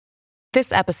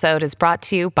This episode is brought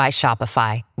to you by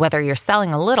Shopify. Whether you're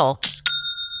selling a little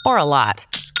or a lot,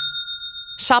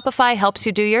 Shopify helps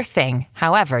you do your thing,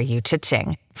 however you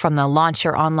cha-ching. From the launch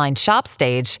your online shop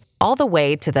stage, all the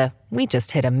way to the we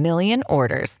just hit 1 million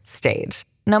orders stage.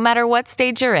 No matter what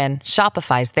stage you're in,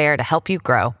 Shopify's there to help you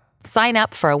grow. Sign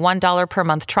up for a $1 per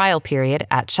month trial period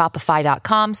at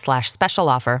shopify.com/special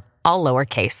offer, all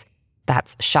lowercase.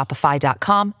 That's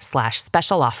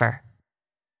shopify.com/special offer.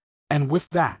 And with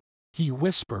that, he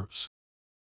whispers,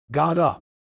 "Got up.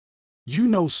 You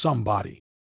know somebody."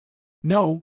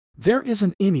 No, there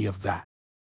isn't any of that.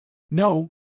 No,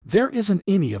 there isn't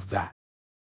any of that.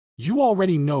 You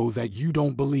already know that you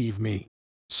don't believe me,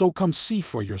 so come see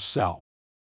for yourself.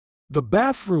 The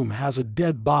bathroom has a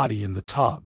dead body in the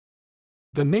tub.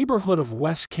 The neighborhood of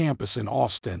West Campus in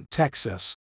Austin,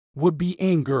 Texas, would be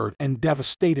angered and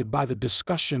devastated by the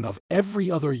discussion of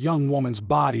every other young woman's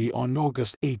body on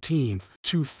August 18,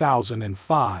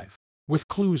 2005, with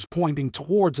clues pointing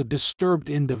towards a disturbed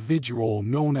individual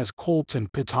known as Colton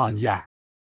Pitagnac.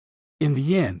 In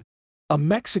the end, a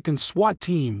Mexican SWAT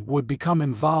team would become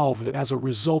involved as a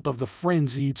result of the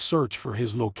frenzied search for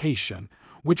his location,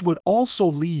 which would also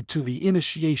lead to the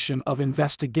initiation of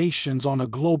investigations on a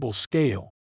global scale,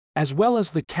 as well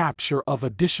as the capture of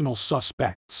additional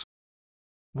suspects.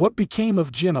 What became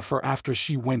of Jennifer after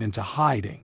she went into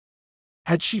hiding?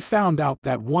 Had she found out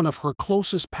that one of her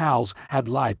closest pals had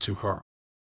lied to her?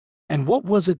 And what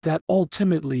was it that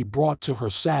ultimately brought to her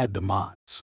sad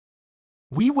demise?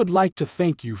 We would like to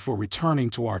thank you for returning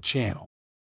to our channel.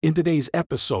 In today's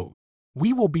episode,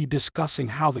 we will be discussing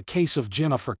how the case of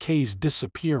Jennifer K's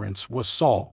disappearance was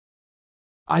solved.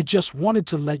 I just wanted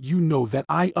to let you know that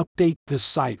I update this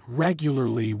site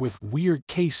regularly with weird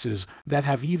cases that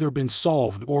have either been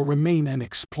solved or remain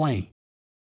unexplained.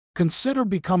 Consider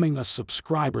becoming a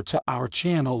subscriber to our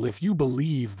channel if you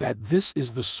believe that this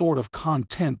is the sort of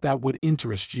content that would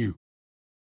interest you.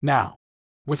 Now,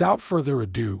 without further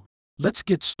ado, let's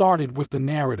get started with the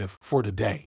narrative for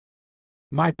today.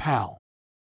 My pal,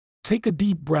 take a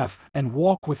deep breath and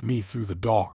walk with me through the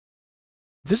dark.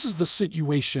 This is the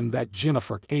situation that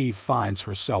Jennifer K finds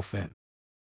herself in.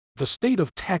 The state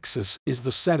of Texas is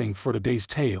the setting for today's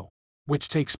tale, which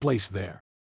takes place there.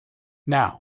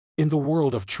 Now, in the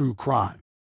world of true crime,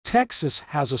 Texas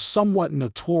has a somewhat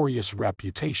notorious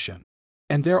reputation,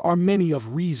 and there are many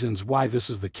of reasons why this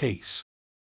is the case.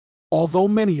 Although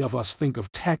many of us think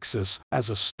of Texas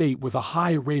as a state with a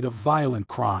high rate of violent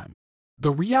crime, the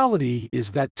reality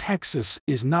is that Texas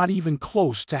is not even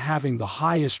close to having the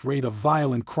highest rate of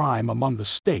violent crime among the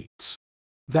states.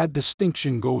 That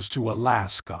distinction goes to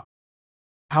Alaska.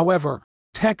 However,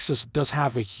 Texas does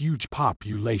have a huge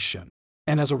population,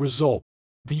 and as a result,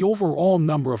 the overall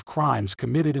number of crimes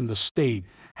committed in the state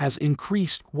has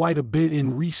increased quite a bit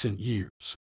in recent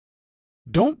years.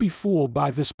 Don't be fooled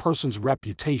by this person's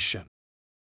reputation.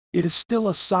 It is still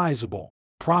a sizable,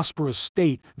 prosperous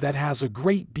state that has a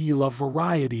great deal of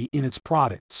variety in its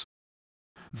products.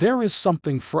 There is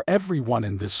something for everyone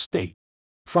in this state,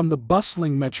 from the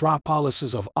bustling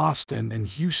metropolises of Austin and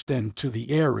Houston to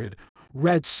the arid,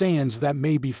 red sands that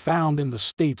may be found in the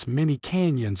state's many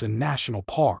canyons and national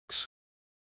parks.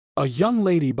 A young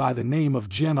lady by the name of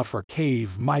Jennifer K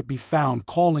might be found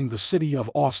calling the city of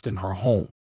Austin her home.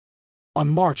 On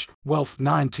March 12,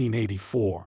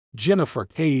 1984, Jennifer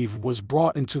K was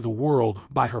brought into the world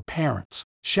by her parents,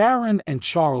 Sharon and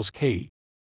Charles K.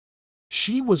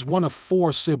 She was one of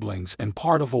 4 siblings and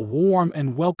part of a warm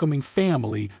and welcoming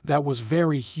family that was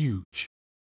very huge.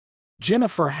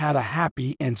 Jennifer had a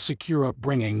happy and secure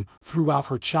upbringing throughout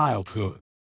her childhood.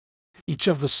 Each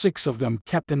of the 6 of them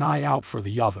kept an eye out for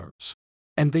the others,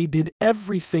 and they did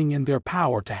everything in their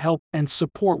power to help and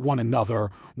support one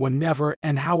another whenever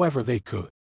and however they could.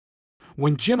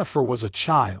 When Jennifer was a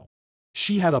child,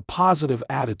 she had a positive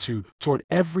attitude toward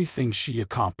everything she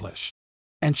accomplished,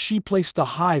 and she placed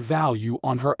a high value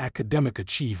on her academic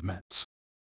achievements.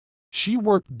 She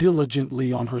worked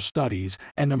diligently on her studies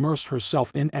and immersed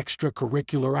herself in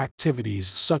extracurricular activities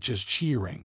such as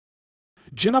cheering.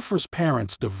 Jennifer's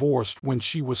parents divorced when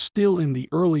she was still in the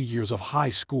early years of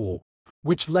high school,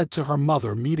 which led to her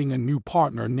mother meeting a new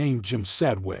partner named Jim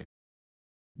Sedgwick.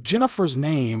 Jennifer's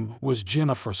name was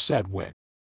Jennifer Sedgwick.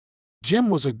 Jim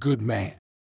was a good man.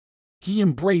 He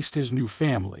embraced his new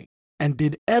family and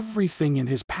did everything in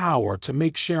his power to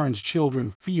make Sharon's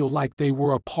children feel like they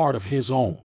were a part of his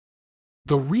own.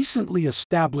 The recently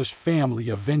established family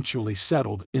eventually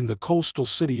settled in the coastal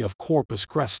city of Corpus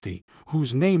Christi,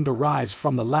 whose name derives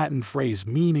from the Latin phrase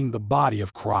meaning the body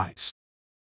of Christ.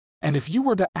 And if you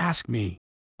were to ask me,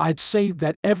 I'd say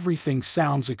that everything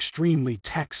sounds extremely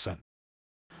Texan.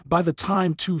 By the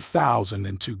time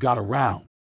 2002 got around,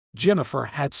 Jennifer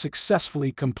had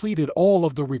successfully completed all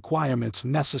of the requirements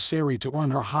necessary to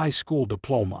earn her high school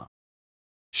diploma.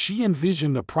 She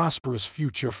envisioned a prosperous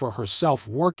future for herself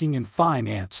working in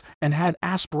finance and had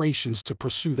aspirations to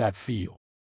pursue that field.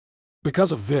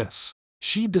 Because of this,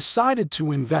 she decided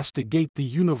to investigate the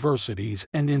universities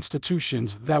and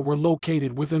institutions that were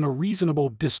located within a reasonable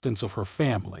distance of her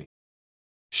family.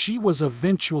 She was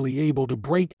eventually able to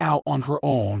break out on her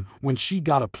own when she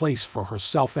got a place for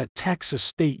herself at Texas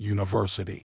State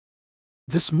University.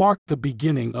 This marked the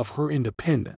beginning of her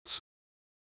independence.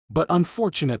 But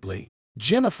unfortunately,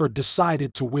 Jennifer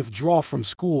decided to withdraw from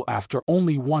school after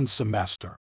only one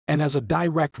semester, and as a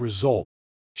direct result,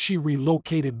 she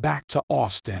relocated back to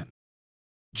Austin.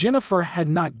 Jennifer had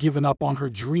not given up on her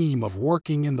dream of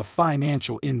working in the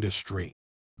financial industry,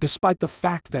 despite the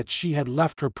fact that she had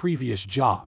left her previous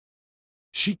job.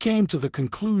 She came to the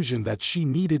conclusion that she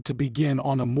needed to begin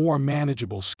on a more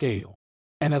manageable scale,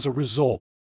 and as a result,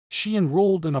 she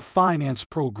enrolled in a finance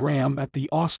program at the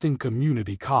Austin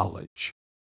Community College.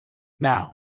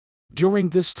 Now, during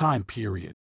this time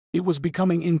period, it was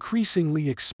becoming increasingly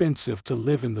expensive to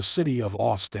live in the city of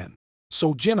Austin,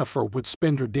 so Jennifer would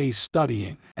spend her days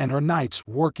studying and her nights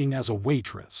working as a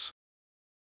waitress.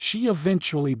 She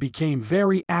eventually became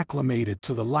very acclimated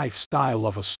to the lifestyle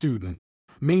of a student,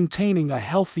 maintaining a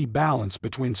healthy balance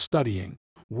between studying,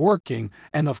 working,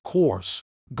 and of course,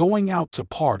 going out to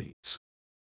parties.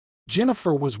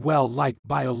 Jennifer was well liked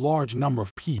by a large number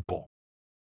of people.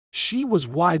 She was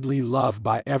widely loved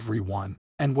by everyone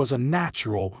and was a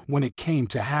natural when it came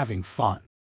to having fun.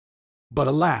 But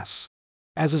alas,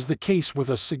 as is the case with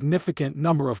a significant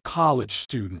number of college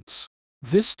students,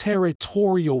 this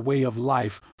territorial way of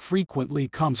life frequently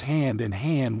comes hand in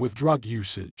hand with drug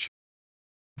usage.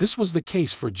 This was the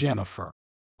case for Jennifer,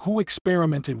 who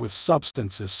experimented with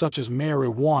substances such as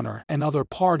marijuana and other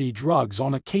party drugs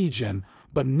on occasion,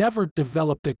 but never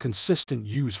developed a consistent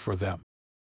use for them.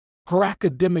 Her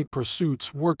academic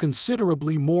pursuits were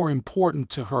considerably more important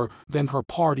to her than her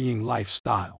partying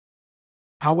lifestyle.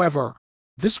 However,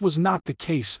 this was not the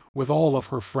case with all of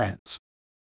her friends.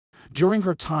 During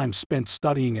her time spent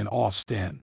studying in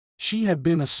Austin, she had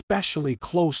been especially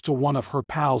close to one of her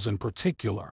pals in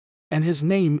particular, and his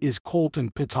name is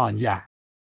Colton Pitoniak.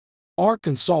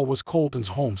 Arkansas was Colton's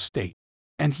home state,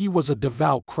 and he was a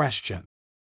devout Christian.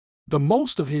 The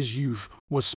most of his youth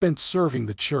was spent serving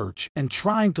the church and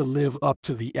trying to live up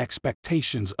to the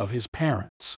expectations of his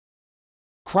parents.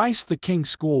 Christ the King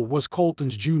School was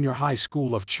Colton's junior high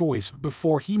school of choice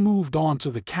before he moved on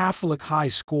to the Catholic High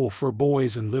School for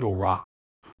Boys in Little Rock,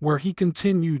 where he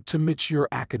continued to mature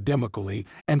academically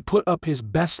and put up his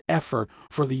best effort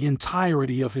for the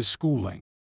entirety of his schooling.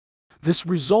 This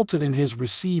resulted in his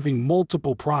receiving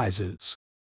multiple prizes.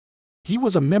 He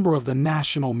was a member of the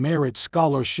National Merit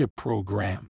Scholarship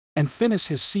Program and finished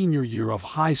his senior year of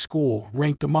high school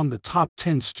ranked among the top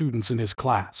 10 students in his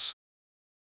class.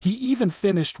 He even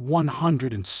finished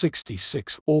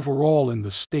 166th overall in the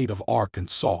state of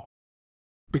Arkansas.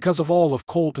 Because of all of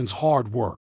Colton's hard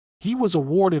work, he was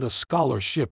awarded a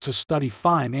scholarship to study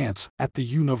finance at the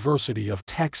University of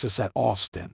Texas at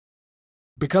Austin.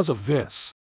 Because of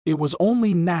this, it was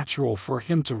only natural for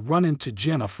him to run into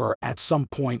Jennifer at some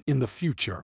point in the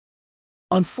future.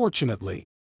 Unfortunately,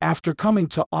 after coming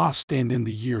to Austin in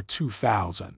the year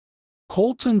 2000,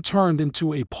 Colton turned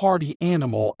into a party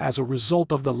animal as a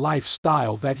result of the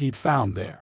lifestyle that he'd found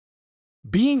there.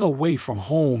 Being away from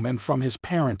home and from his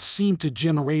parents seemed to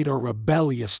generate a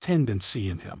rebellious tendency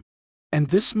in him, and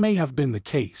this may have been the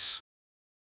case.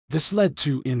 This led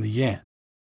to, in the end,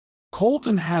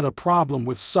 Colton had a problem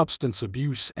with substance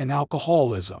abuse and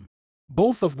alcoholism,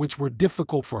 both of which were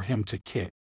difficult for him to kick,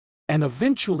 and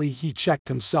eventually he checked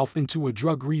himself into a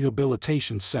drug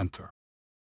rehabilitation center.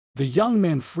 The young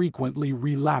man frequently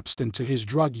relapsed into his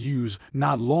drug use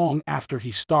not long after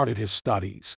he started his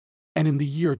studies, and in the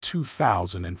year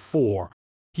 2004,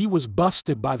 he was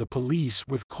busted by the police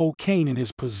with cocaine in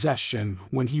his possession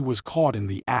when he was caught in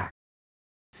the act.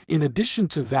 In addition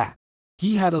to that,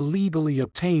 he had illegally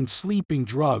obtained sleeping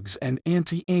drugs and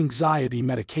anti-anxiety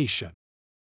medication.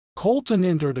 Colton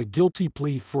entered a guilty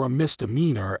plea for a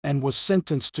misdemeanor and was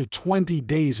sentenced to 20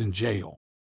 days in jail.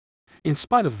 In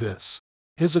spite of this,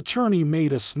 his attorney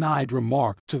made a snide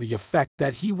remark to the effect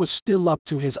that he was still up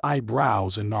to his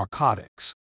eyebrows in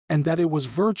narcotics, and that it was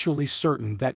virtually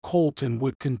certain that Colton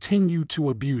would continue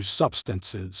to abuse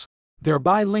substances,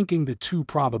 thereby linking the two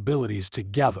probabilities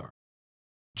together.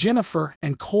 Jennifer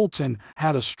and Colton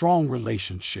had a strong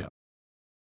relationship.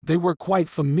 They were quite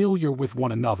familiar with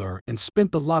one another and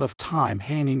spent a lot of time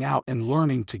hanging out and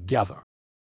learning together.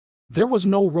 There was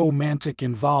no romantic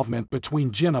involvement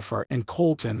between Jennifer and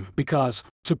Colton because,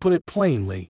 to put it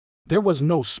plainly, there was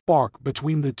no spark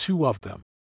between the two of them.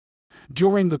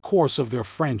 During the course of their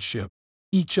friendship,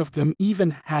 each of them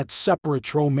even had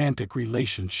separate romantic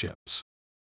relationships.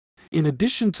 In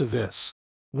addition to this,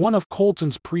 one of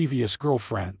Colton's previous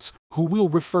girlfriends, who we'll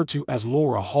refer to as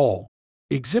Laura Hall,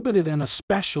 exhibited an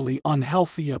especially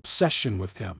unhealthy obsession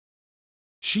with him.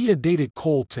 She had dated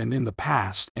Colton in the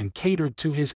past and catered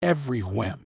to his every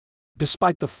whim,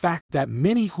 despite the fact that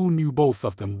many who knew both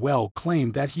of them well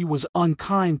claimed that he was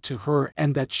unkind to her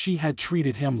and that she had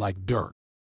treated him like dirt.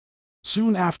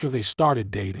 Soon after they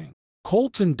started dating,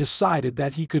 Colton decided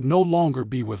that he could no longer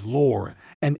be with Laura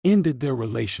and ended their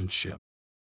relationship.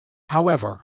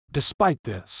 However, despite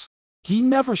this, he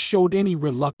never showed any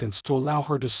reluctance to allow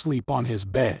her to sleep on his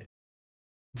bed.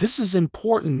 This is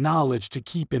important knowledge to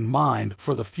keep in mind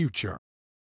for the future.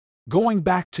 Going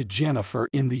back to Jennifer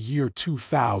in the year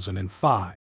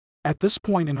 2005, at this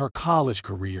point in her college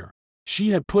career, she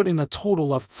had put in a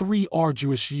total of 3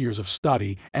 arduous years of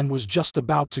study and was just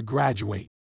about to graduate.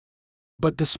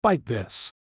 But despite this,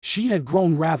 she had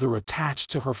grown rather attached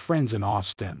to her friends in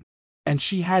Austin, and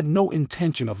she had no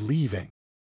intention of leaving.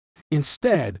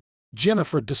 Instead,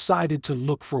 Jennifer decided to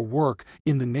look for work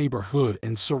in the neighborhood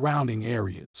and surrounding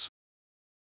areas.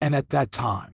 And at that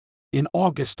time, in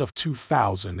August of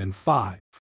 2005,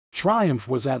 triumph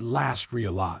was at last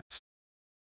realized.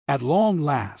 At long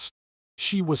last,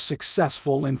 she was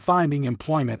successful in finding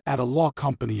employment at a law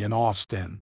company in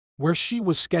Austin, where she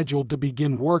was scheduled to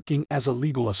begin working as a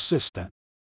legal assistant.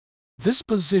 This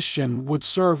position would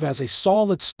serve as a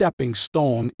solid stepping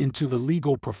stone into the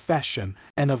legal profession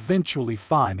and eventually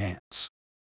finance.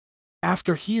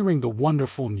 After hearing the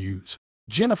wonderful news,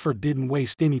 Jennifer didn't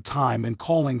waste any time in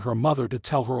calling her mother to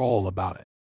tell her all about it.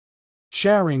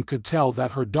 Sharon could tell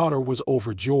that her daughter was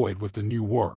overjoyed with the new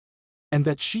work, and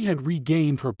that she had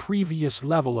regained her previous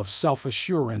level of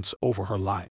self-assurance over her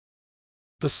life.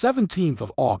 The 17th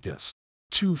of August,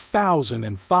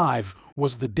 2005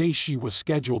 was the day she was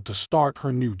scheduled to start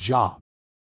her new job.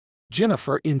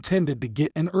 Jennifer intended to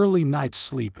get an early night's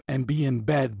sleep and be in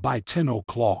bed by 10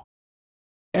 o'clock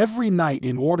every night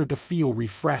in order to feel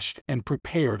refreshed and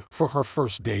prepared for her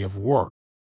first day of work.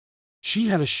 She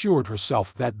had assured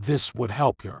herself that this would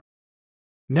help her.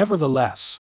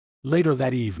 Nevertheless, later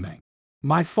that evening,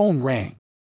 my phone rang.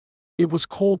 It was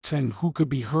Colton, who could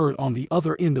be heard on the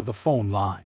other end of the phone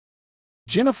line.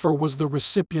 Jennifer was the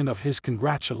recipient of his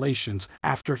congratulations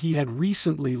after he had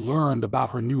recently learned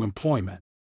about her new employment.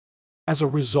 As a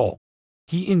result,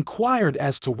 he inquired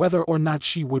as to whether or not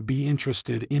she would be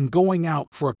interested in going out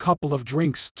for a couple of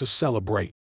drinks to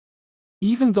celebrate.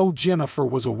 Even though Jennifer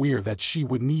was aware that she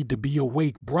would need to be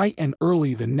awake bright and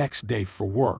early the next day for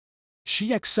work,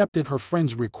 she accepted her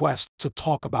friend's request to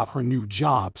talk about her new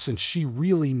job since she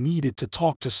really needed to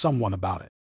talk to someone about it.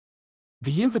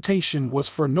 The invitation was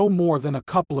for no more than a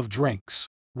couple of drinks,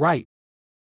 right?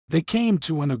 They came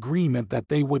to an agreement that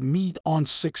they would meet on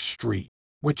 6th Street,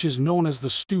 which is known as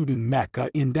the student mecca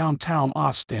in downtown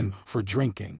Austin, for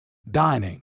drinking,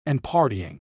 dining, and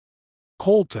partying.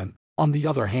 Colton, on the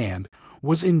other hand,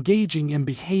 was engaging in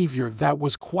behavior that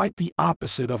was quite the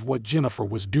opposite of what Jennifer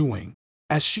was doing,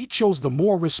 as she chose the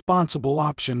more responsible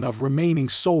option of remaining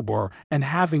sober and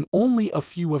having only a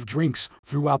few of drinks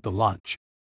throughout the lunch.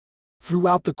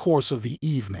 Throughout the course of the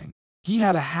evening, he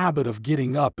had a habit of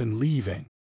getting up and leaving,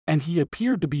 and he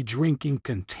appeared to be drinking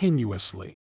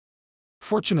continuously.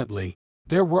 Fortunately,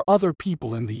 there were other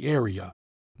people in the area,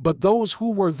 but those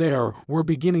who were there were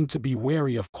beginning to be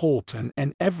wary of Colton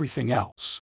and everything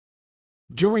else.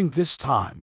 During this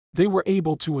time, they were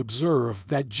able to observe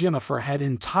that Jennifer had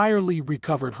entirely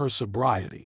recovered her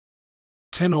sobriety.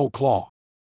 10 o'clock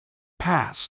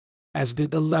passed, as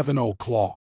did 11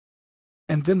 o'clock.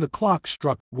 And then the clock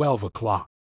struck 12 o'clock.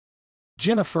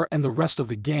 Jennifer and the rest of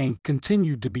the gang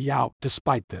continued to be out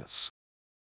despite this.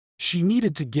 She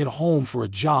needed to get home for a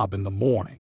job in the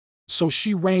morning, so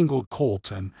she wrangled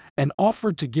Colton and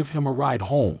offered to give him a ride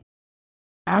home.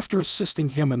 After assisting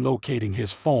him in locating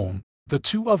his phone, the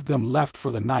two of them left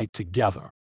for the night together.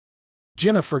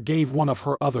 Jennifer gave one of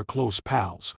her other close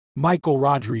pals, Michael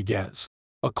Rodriguez,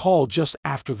 a call just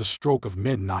after the stroke of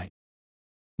midnight.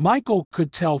 Michael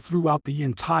could tell throughout the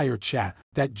entire chat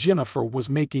that Jennifer was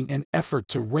making an effort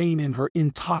to rein in her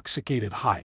intoxicated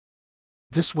hype.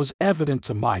 This was evident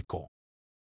to Michael.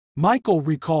 Michael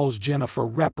recalls Jennifer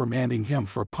reprimanding him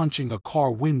for punching a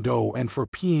car window and for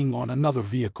peeing on another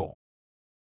vehicle.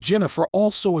 Jennifer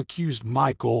also accused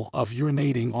Michael of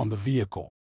urinating on the vehicle.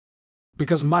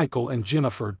 Because Michael and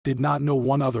Jennifer did not know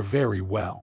one another very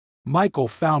well, Michael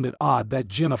found it odd that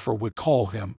Jennifer would call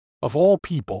him, of all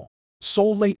people, so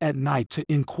late at night to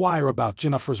inquire about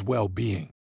Jennifer's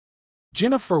well-being.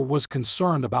 Jennifer was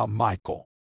concerned about Michael.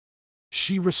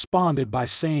 She responded by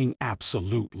saying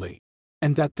absolutely,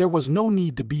 and that there was no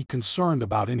need to be concerned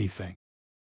about anything.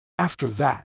 After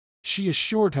that, she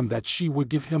assured him that she would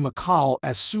give him a call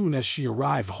as soon as she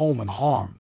arrived home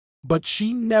unharmed, but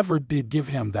she never did give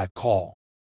him that call.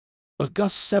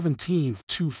 August 17,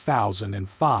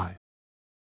 2005.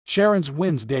 Sharon's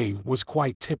Wednesday was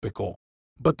quite typical,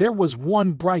 but there was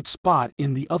one bright spot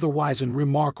in the otherwise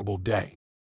unremarkable day.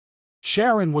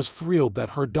 Sharon was thrilled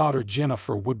that her daughter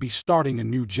Jennifer would be starting a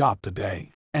new job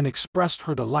today, and expressed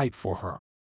her delight for her.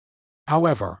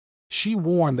 However, she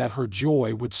warned that her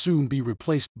joy would soon be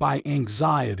replaced by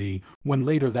anxiety when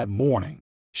later that morning,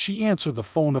 she answered the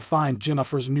phone to find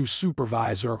Jennifer's new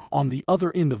supervisor on the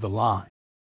other end of the line.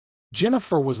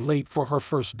 Jennifer was late for her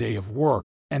first day of work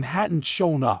and hadn't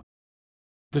shown up.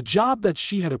 The job that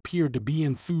she had appeared to be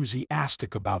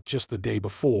enthusiastic about just the day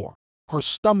before. Her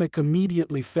stomach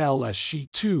immediately fell as she,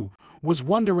 too, was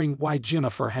wondering why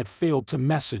Jennifer had failed to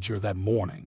message her that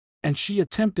morning, and she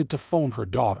attempted to phone her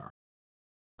daughter.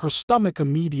 Her stomach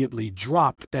immediately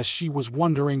dropped as she was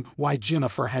wondering why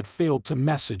Jennifer had failed to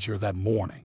message her that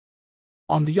morning.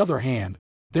 On the other hand,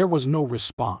 there was no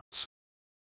response.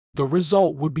 The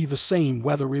result would be the same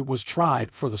whether it was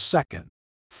tried for the second,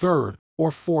 third, or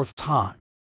fourth time.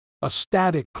 A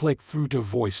static click through to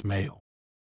voicemail.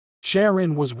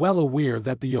 Sharon was well aware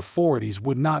that the authorities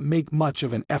would not make much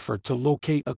of an effort to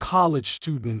locate a college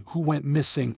student who went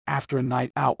missing after a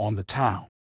night out on the town,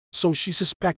 so she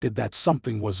suspected that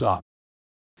something was up.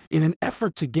 In an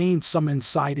effort to gain some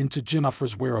insight into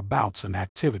Jennifer's whereabouts and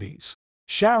activities,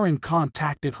 Sharon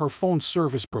contacted her phone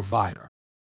service provider.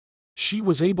 She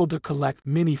was able to collect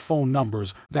many phone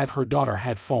numbers that her daughter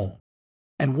had phoned,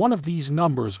 and one of these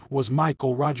numbers was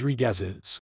Michael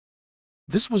Rodriguez's.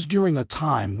 This was during a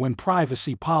time when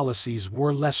privacy policies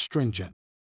were less stringent.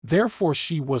 Therefore,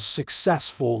 she was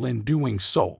successful in doing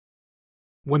so.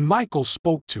 When Michael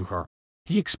spoke to her,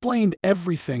 he explained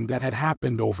everything that had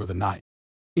happened over the night,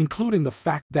 including the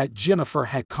fact that Jennifer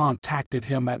had contacted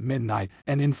him at midnight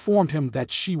and informed him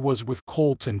that she was with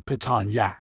Colton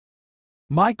Pitagnac.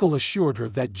 Michael assured her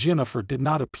that Jennifer did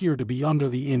not appear to be under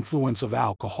the influence of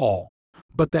alcohol,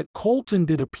 but that Colton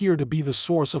did appear to be the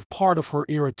source of part of her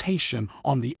irritation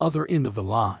on the other end of the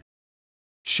line.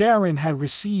 Sharon had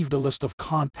received a list of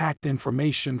contact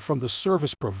information from the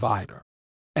service provider,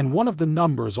 and one of the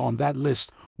numbers on that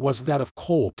list was that of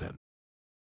Colton.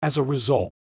 As a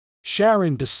result,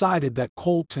 Sharon decided that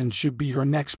Colton should be her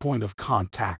next point of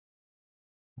contact.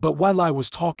 But while I was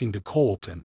talking to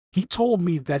Colton, he told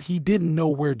me that he didn't know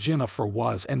where Jennifer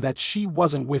was and that she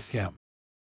wasn't with him.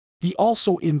 He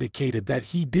also indicated that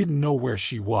he didn't know where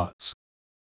she was.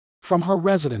 From her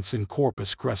residence in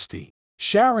Corpus Christi,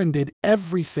 Sharon did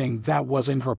everything that was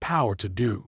in her power to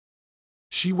do.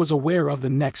 She was aware of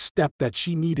the next step that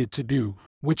she needed to do,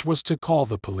 which was to call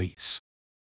the police.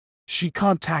 She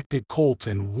contacted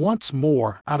Colton once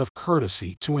more out of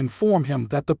courtesy to inform him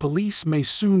that the police may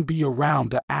soon be around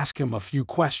to ask him a few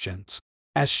questions,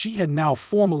 as she had now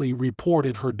formally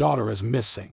reported her daughter as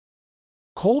missing.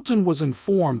 Colton was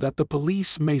informed that the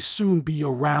police may soon be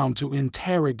around to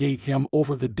interrogate him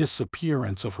over the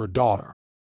disappearance of her daughter.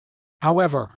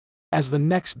 However, as the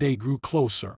next day grew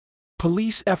closer,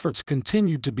 police efforts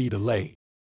continued to be delayed,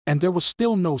 and there was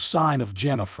still no sign of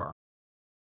Jennifer.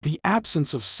 The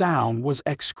absence of sound was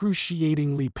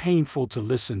excruciatingly painful to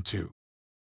listen to.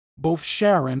 Both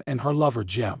Sharon and her lover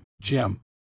Jim,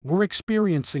 were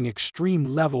experiencing extreme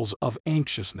levels of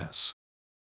anxiousness.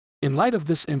 In light of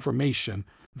this information,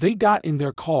 they got in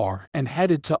their car and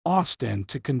headed to Austin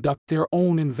to conduct their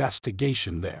own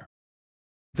investigation there.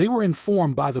 They were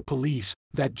informed by the police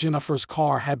that Jennifer's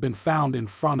car had been found in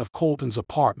front of Colton's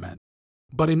apartment,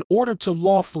 but in order to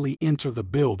lawfully enter the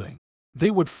building,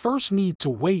 they would first need to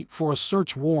wait for a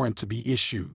search warrant to be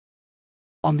issued.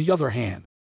 On the other hand,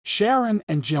 Sharon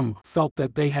and Jim felt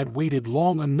that they had waited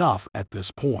long enough at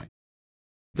this point.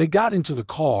 They got into the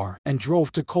car and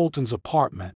drove to Colton's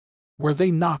apartment, where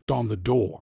they knocked on the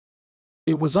door.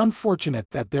 It was unfortunate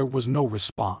that there was no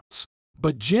response,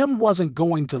 but Jim wasn't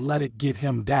going to let it get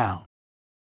him down.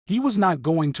 He was not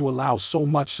going to allow so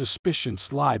much suspicion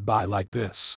slide by like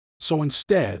this, so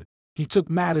instead, he took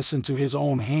matters into his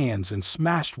own hands and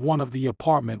smashed one of the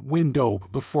apartment windows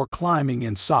before climbing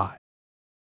inside.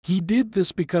 He did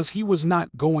this because he was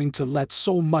not going to let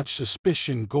so much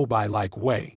suspicion go by like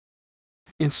way.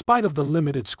 In spite of the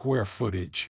limited square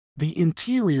footage, the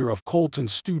interior of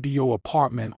Colton's studio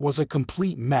apartment was a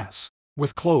complete mess,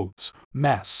 with clothes,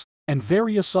 mess, and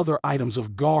various other items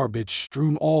of garbage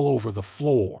strewn all over the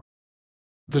floor.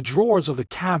 The drawers of the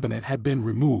cabinet had been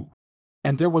removed,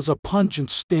 and there was a pungent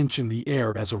stench in the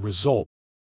air as a result.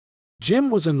 Jim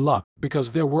was in luck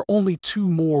because there were only 2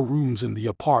 more rooms in the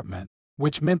apartment,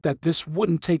 which meant that this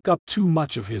wouldn't take up too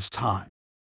much of his time.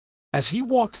 As he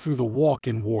walked through the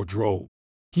walk-in wardrobe,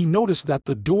 he noticed that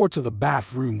the door to the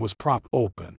bathroom was propped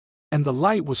open, and the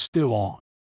light was still on.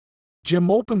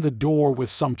 Jim opened the door with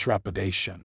some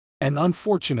trepidation, and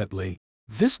unfortunately,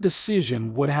 this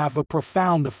decision would have a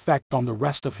profound effect on the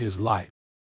rest of his life.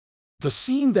 The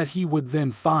scene that he would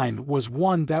then find was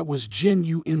one that was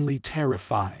genuinely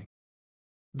terrifying.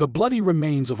 The bloody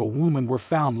remains of a woman were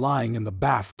found lying in the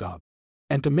bathtub,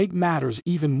 and to make matters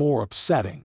even more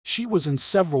upsetting, she was in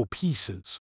several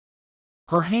pieces.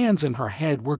 Her hands and her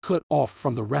head were cut off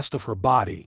from the rest of her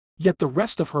body, yet the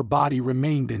rest of her body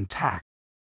remained intact.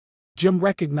 Jim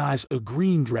recognized a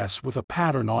green dress with a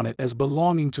pattern on it as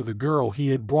belonging to the girl he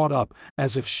had brought up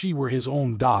as if she were his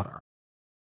own daughter.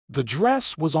 The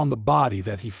dress was on the body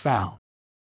that he found.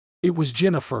 It was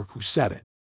Jennifer who said it.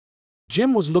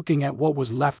 Jim was looking at what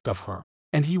was left of her,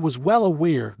 and he was well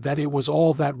aware that it was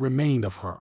all that remained of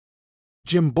her.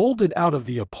 Jim bolted out of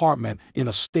the apartment in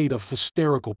a state of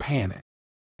hysterical panic,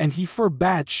 and he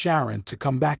forbade Sharon to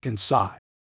come back inside.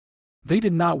 They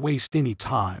did not waste any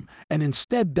time and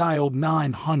instead dialed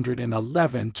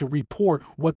 911 to report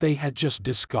what they had just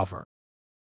discovered.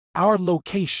 Our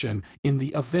location in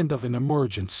the event of an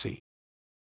emergency.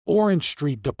 Orange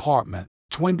Street Department,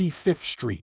 25th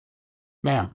Street.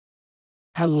 Ma'am.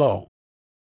 Hello.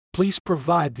 Please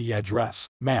provide the address,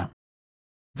 ma'am.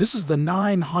 This is the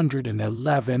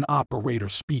 911 operator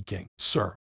speaking,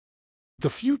 sir. The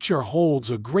future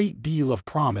holds a great deal of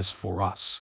promise for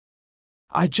us.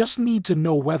 I just need to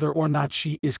know whether or not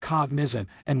she is cognizant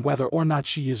and whether or not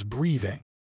she is breathing.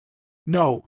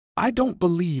 No, I don't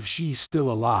believe she's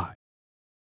still alive.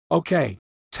 Okay,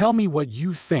 tell me what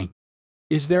you think.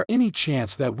 Is there any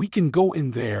chance that we can go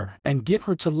in there and get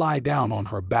her to lie down on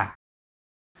her back?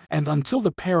 And until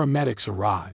the paramedics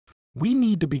arrive, we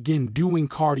need to begin doing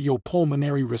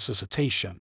cardiopulmonary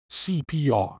resuscitation,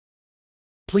 CPR.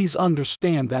 Please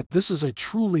understand that this is a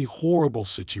truly horrible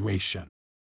situation.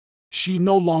 She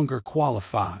no longer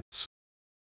qualifies.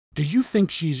 Do you think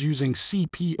she's using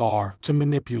CPR to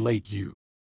manipulate you?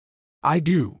 I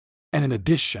do, and in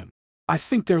addition, I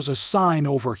think there's a sign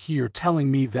over here telling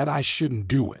me that I shouldn't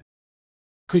do it.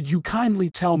 Could you kindly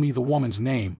tell me the woman's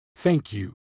name? Thank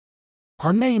you.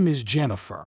 Her name is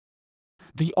Jennifer.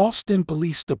 The Austin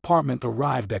Police Department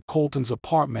arrived at Colton's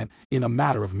apartment in a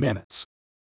matter of minutes.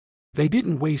 They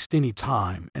didn't waste any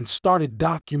time and started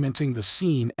documenting the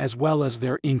scene as well as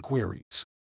their inquiries.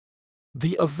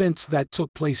 The events that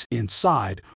took place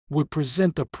inside would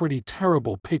present a pretty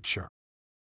terrible picture.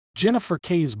 Jennifer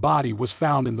K's body was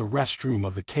found in the restroom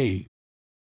of the cave.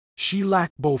 She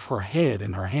lacked both her head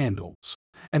and her handles,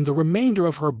 and the remainder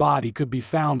of her body could be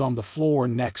found on the floor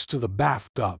next to the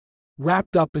bathtub,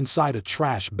 wrapped up inside a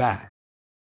trash bag.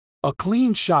 A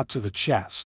clean shot to the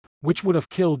chest, which would have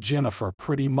killed Jennifer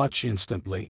pretty much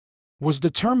instantly, was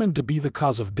determined to be the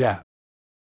cause of death.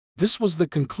 This was the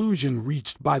conclusion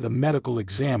reached by the medical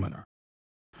examiner.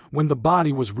 When the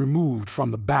body was removed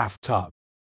from the bathtub,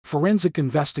 forensic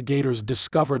investigators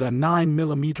discovered a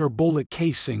 9mm bullet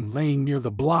casing laying near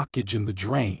the blockage in the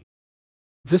drain.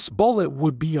 This bullet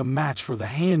would be a match for the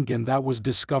handgun that was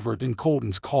discovered in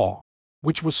Colton's car,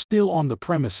 which was still on the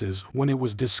premises when it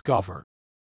was discovered.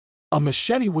 A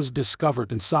machete was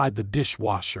discovered inside the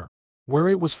dishwasher, where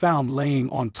it was found laying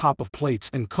on top of plates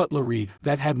and cutlery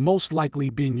that had most likely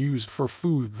been used for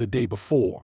food the day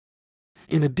before.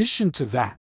 In addition to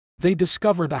that, they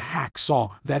discovered a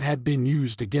hacksaw that had been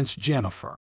used against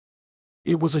Jennifer.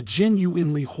 It was a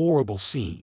genuinely horrible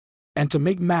scene, and to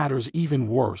make matters even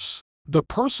worse, the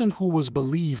person who was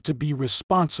believed to be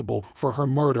responsible for her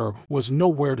murder was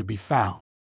nowhere to be found.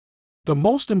 The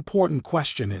most important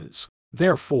question is,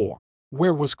 therefore,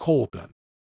 where was Colton?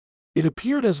 It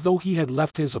appeared as though he had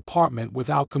left his apartment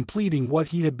without completing what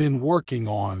he had been working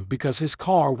on because his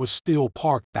car was still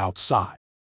parked outside.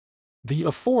 The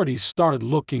authorities started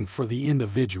looking for the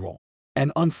individual,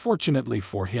 and unfortunately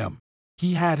for him,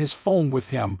 he had his phone with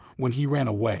him when he ran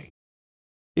away.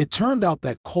 It turned out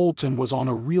that Colton was on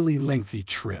a really lengthy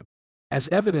trip, as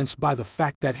evidenced by the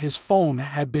fact that his phone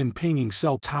had been pinging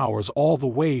cell towers all the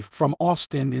way from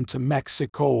Austin into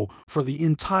Mexico for the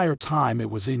entire time it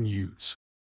was in use.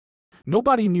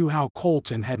 Nobody knew how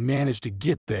Colton had managed to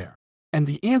get there, and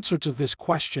the answer to this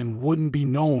question wouldn't be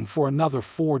known for another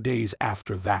 4 days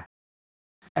after that.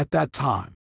 At that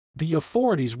time, The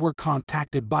authorities were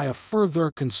contacted by a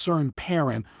further concerned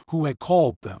parent who had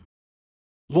called them.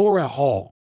 Laura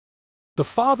Hall. The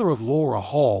father of Laura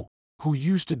Hall, who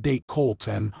used to date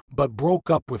Colton but broke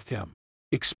up with him,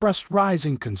 expressed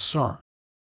rising concern.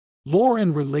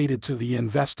 Lauren related to the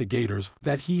investigators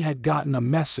that he had gotten a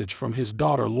message from his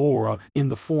daughter Laura in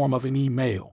the form of an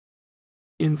email.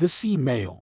 In this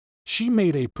email, she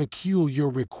made a peculiar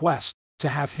request to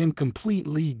have him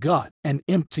completely gut and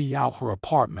empty out her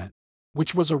apartment,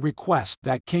 which was a request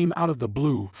that came out of the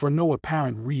blue for no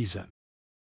apparent reason.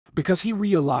 Because he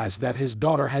realized that his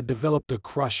daughter had developed a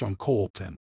crush on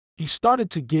Colton, he started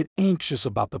to get anxious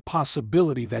about the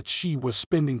possibility that she was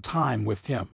spending time with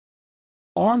him.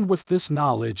 Armed with this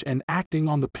knowledge and acting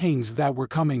on the pings that were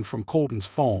coming from Colton's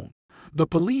phone, the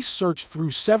police searched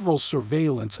through several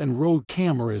surveillance and road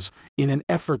cameras in an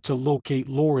effort to locate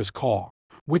Laura's car,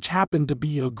 which happened to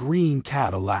be a green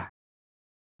Cadillac.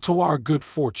 To our good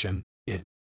fortune,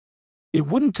 it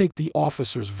wouldn't take the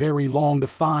officers very long to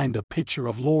find a picture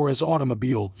of Laura's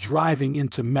automobile driving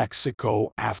into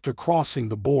Mexico after crossing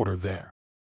the border there.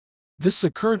 This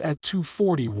occurred at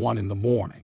 2:41 in the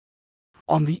morning.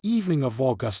 On the evening of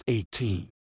August 18,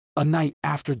 a night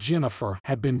after Jennifer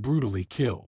had been brutally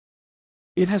killed.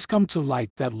 It has come to light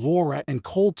that Laura and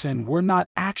Colton were not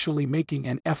actually making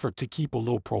an effort to keep a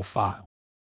low profile.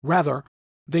 Rather,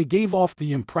 they gave off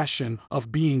the impression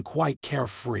of being quite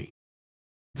carefree.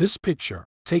 This picture,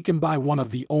 taken by one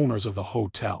of the owners of the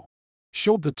hotel,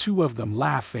 showed the two of them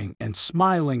laughing and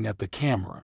smiling at the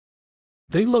camera.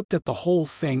 They looked at the whole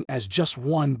thing as just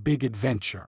one big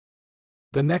adventure.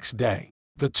 The next day,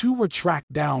 the two were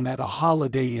tracked down at a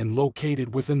Holiday Inn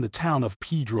located within the town of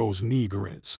Pedros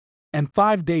Negras, and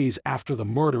 5 days after the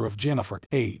murder of Jennifer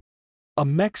Tate, a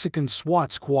Mexican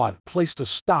SWAT squad placed a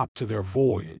stop to their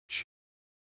voyage.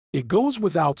 It goes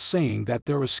without saying that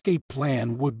their escape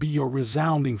plan would be a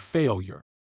resounding failure,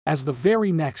 as the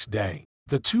very next day,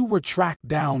 the two were tracked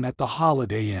down at the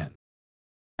Holiday Inn.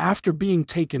 After being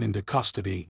taken into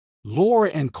custody, Laura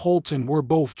and Colton were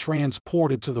both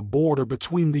transported to the border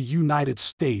between the United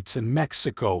States and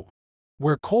Mexico,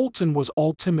 where Colton was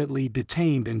ultimately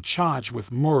detained and charged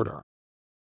with murder.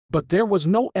 But there was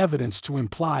no evidence to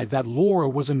imply that Laura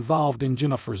was involved in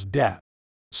Jennifer's death,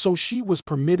 so she was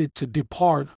permitted to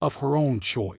depart of her own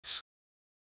choice.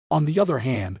 On the other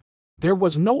hand, there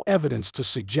was no evidence to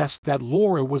suggest that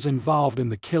Laura was involved in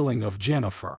the killing of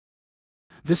Jennifer.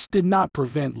 This did not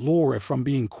prevent Laura from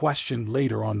being questioned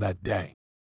later on that day,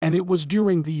 and it was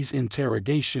during these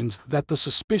interrogations that the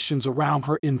suspicions around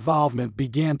her involvement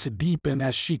began to deepen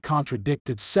as she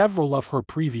contradicted several of her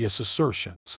previous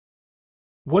assertions.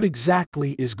 What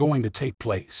exactly is going to take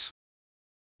place?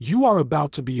 You are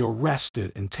about to be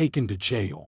arrested and taken to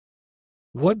jail.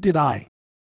 What did I?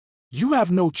 You have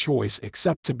no choice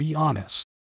except to be honest.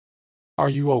 Are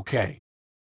you okay?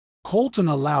 Colton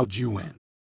allowed you in.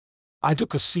 I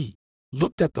took a seat,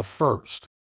 looked at the first,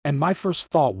 and my first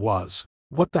thought was,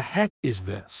 what the heck is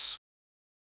this?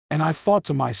 And I thought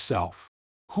to myself,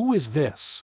 who is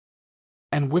this?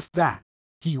 And with that,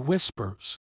 he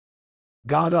whispers,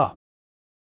 got up.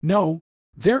 No,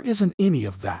 there isn't any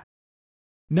of that.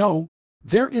 No,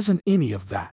 there isn't any of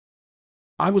that.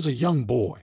 I was a young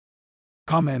boy.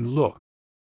 Come and look.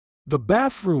 The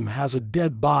bathroom has a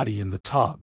dead body in the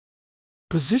tub.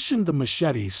 Position the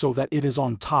machete so that it is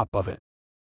on top of it.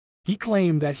 He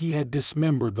claimed that he had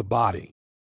dismembered the body.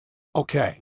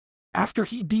 Okay. After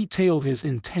he detailed his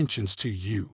intentions to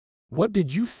you, what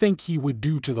did you think he would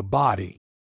do to the body?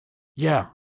 Yeah,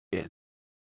 it.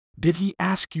 Did he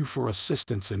ask you for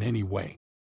assistance in any way?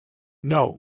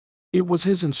 No. It was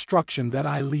his instruction that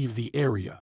I leave the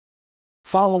area.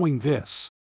 Following this,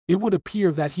 it would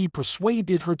appear that he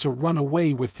persuaded her to run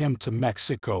away with him to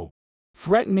Mexico,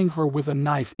 threatening her with a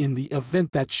knife in the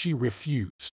event that she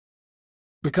refused.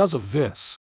 Because of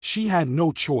this, she had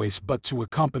no choice but to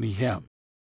accompany him.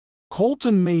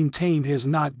 Colton maintained his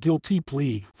not guilty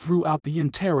plea throughout the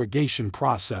interrogation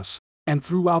process and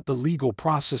throughout the legal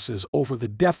processes over the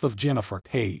death of Jennifer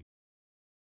Tate.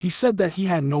 He said that he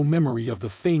had no memory of the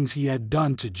things he had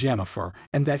done to Jennifer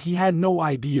and that he had no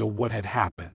idea what had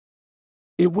happened.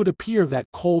 It would appear that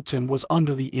Colton was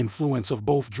under the influence of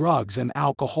both drugs and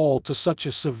alcohol to such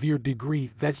a severe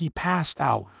degree that he passed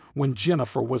out when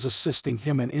Jennifer was assisting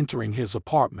him in entering his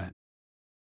apartment.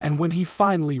 And when he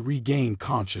finally regained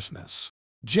consciousness,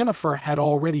 Jennifer had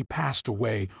already passed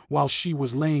away while she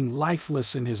was laying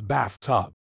lifeless in his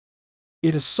bathtub.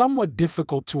 It is somewhat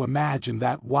difficult to imagine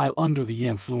that while under the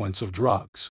influence of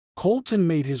drugs, Colton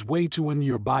made his way to a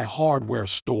nearby hardware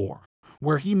store,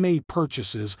 where he made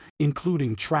purchases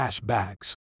including trash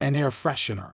bags, an air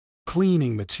freshener,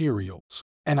 cleaning materials,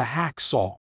 and a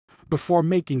hacksaw before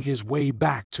making his way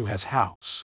back to his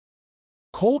house.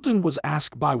 Colton was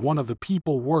asked by one of the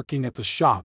people working at the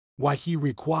shop why he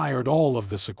required all of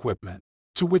this equipment,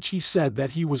 to which he said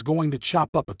that he was going to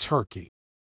chop up a turkey.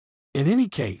 In any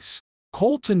case,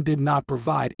 Colton did not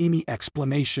provide any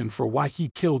explanation for why he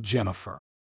killed Jennifer,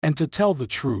 and to tell the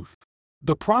truth,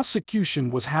 the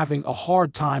prosecution was having a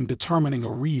hard time determining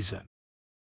a reason.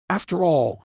 After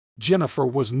all, Jennifer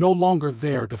was no longer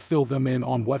there to fill them in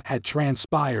on what had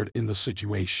transpired in the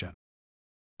situation.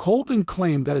 Colton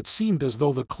claimed that it seemed as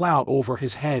though the cloud over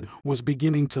his head was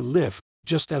beginning to lift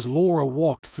just as Laura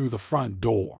walked through the front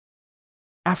door.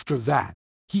 After that,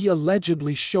 he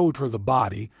allegedly showed her the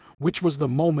body, which was the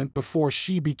moment before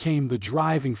she became the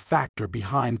driving factor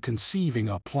behind conceiving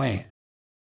a plan.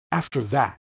 After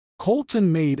that,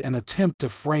 Colton made an attempt to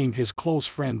frame his close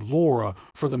friend Laura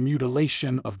for the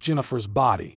mutilation of Jennifer's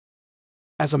body.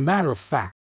 As a matter of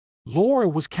fact, Laura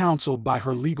was counseled by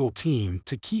her legal team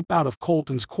to keep out of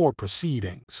Colton's court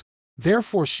proceedings.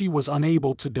 Therefore, she was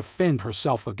unable to defend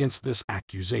herself against this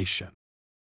accusation.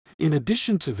 In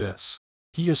addition to this,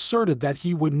 he asserted that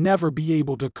he would never be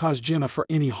able to cause Jennifer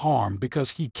any harm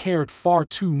because he cared far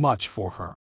too much for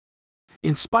her.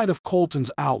 In spite of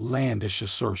Colton's outlandish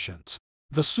assertions,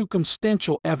 the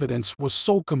circumstantial evidence was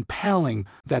so compelling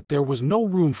that there was no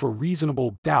room for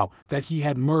reasonable doubt that he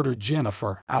had murdered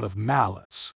Jennifer out of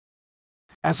malice.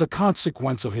 As a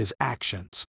consequence of his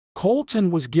actions,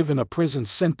 Colton was given a prison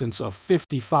sentence of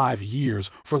 55 years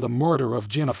for the murder of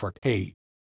Jennifer Cave.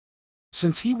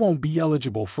 Since he won't be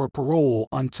eligible for parole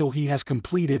until he has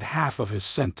completed half of his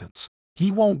sentence,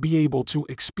 he won't be able to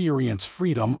experience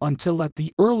freedom until at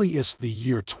the earliest the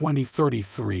year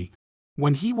 2033,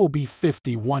 when he will be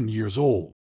 51 years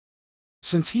old.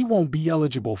 Since he won't be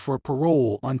eligible for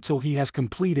parole until he has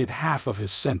completed half of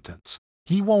his sentence,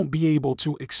 he won't be able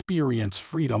to experience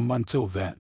freedom until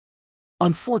then.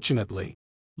 Unfortunately,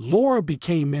 Laura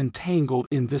became entangled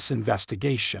in this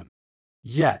investigation.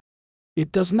 Yet,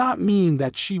 it does not mean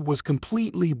that she was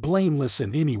completely blameless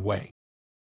in any way.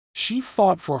 She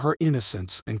fought for her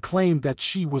innocence and claimed that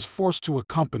she was forced to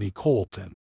accompany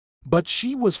Colton. But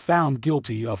she was found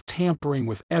guilty of tampering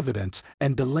with evidence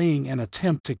and delaying an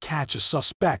attempt to catch a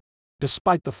suspect,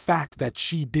 despite the fact that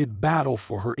she did battle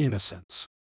for her innocence.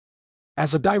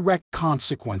 As a direct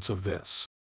consequence of this,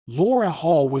 Laura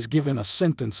Hall was given a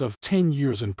sentence of 10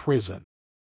 years in prison.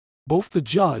 Both the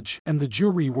judge and the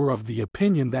jury were of the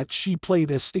opinion that she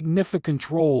played a significant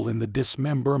role in the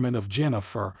dismemberment of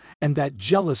Jennifer, and that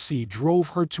jealousy drove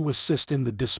her to assist in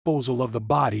the disposal of the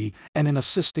body and in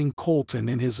assisting Colton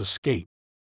in his escape.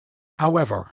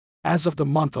 However, as of the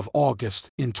month of August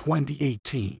in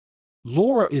 2018,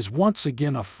 Laura is once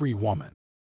again a free woman.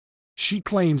 She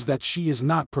claims that she is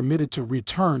not permitted to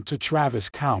return to Travis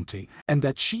County and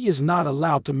that she is not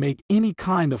allowed to make any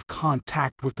kind of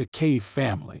contact with the Cave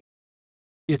family.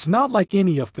 It's not like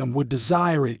any of them would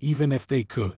desire it even if they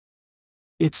could.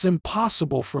 It's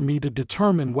impossible for me to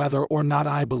determine whether or not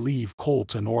I believe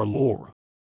Colton or Laura.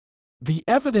 The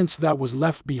evidence that was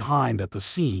left behind at the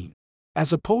scene,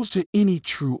 as opposed to any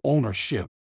true ownership,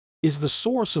 is the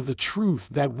source of the truth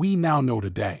that we now know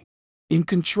today, in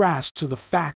contrast to the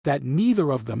fact that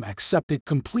neither of them accepted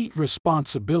complete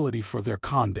responsibility for their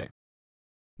conduct.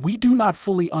 We do not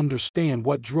fully understand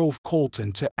what drove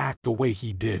Colton to act the way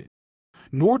he did,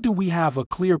 nor do we have a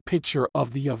clear picture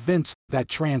of the events that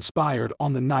transpired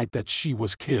on the night that she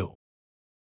was killed.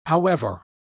 However,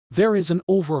 there is an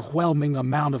overwhelming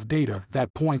amount of data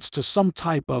that points to some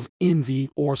type of envy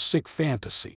or sick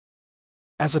fantasy.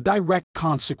 As a direct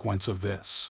consequence of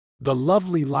this, the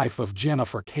lovely life of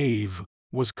Jennifer Cave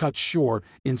was cut short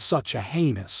in such a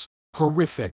heinous,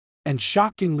 horrific, and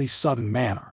shockingly sudden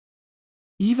manner.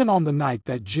 Even on the night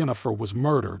that Jennifer was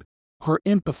murdered, her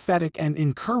empathetic and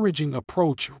encouraging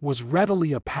approach was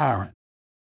readily apparent.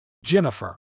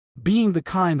 Jennifer, being the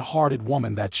kind-hearted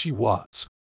woman that she was,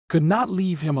 could not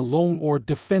leave him alone or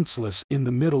defenseless in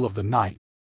the middle of the night.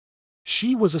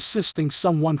 She was assisting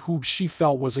someone who she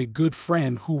felt was a good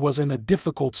friend who was in a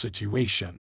difficult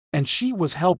situation, and she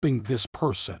was helping this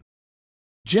person.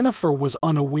 Jennifer was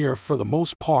unaware for the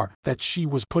most part that she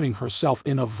was putting herself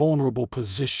in a vulnerable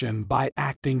position by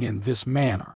acting in this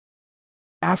manner.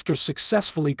 After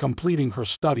successfully completing her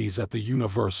studies at the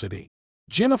university,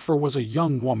 Jennifer was a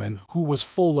young woman who was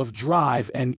full of drive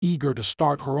and eager to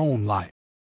start her own life.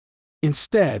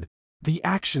 Instead, the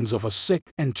actions of a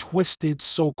sick and twisted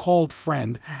so-called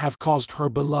friend have caused her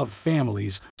beloved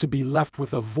families to be left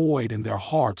with a void in their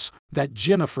hearts that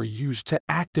Jennifer used to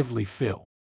actively fill.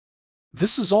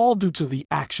 This is all due to the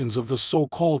actions of the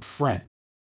so-called friend.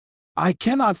 I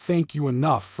cannot thank you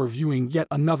enough for viewing yet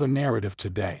another narrative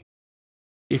today.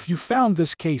 If you found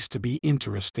this case to be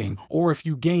interesting or if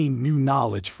you gained new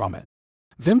knowledge from it,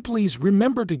 then please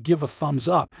remember to give a thumbs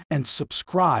up and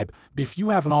subscribe if you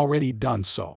haven't already done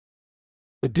so.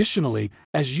 Additionally,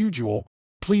 as usual,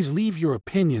 please leave your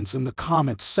opinions in the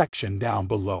comments section down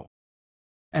below.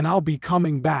 And I'll be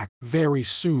coming back very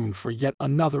soon for yet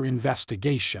another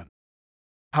investigation.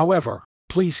 However,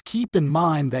 please keep in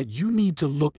mind that you need to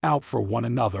look out for one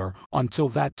another until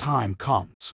that time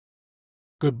comes.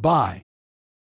 Goodbye.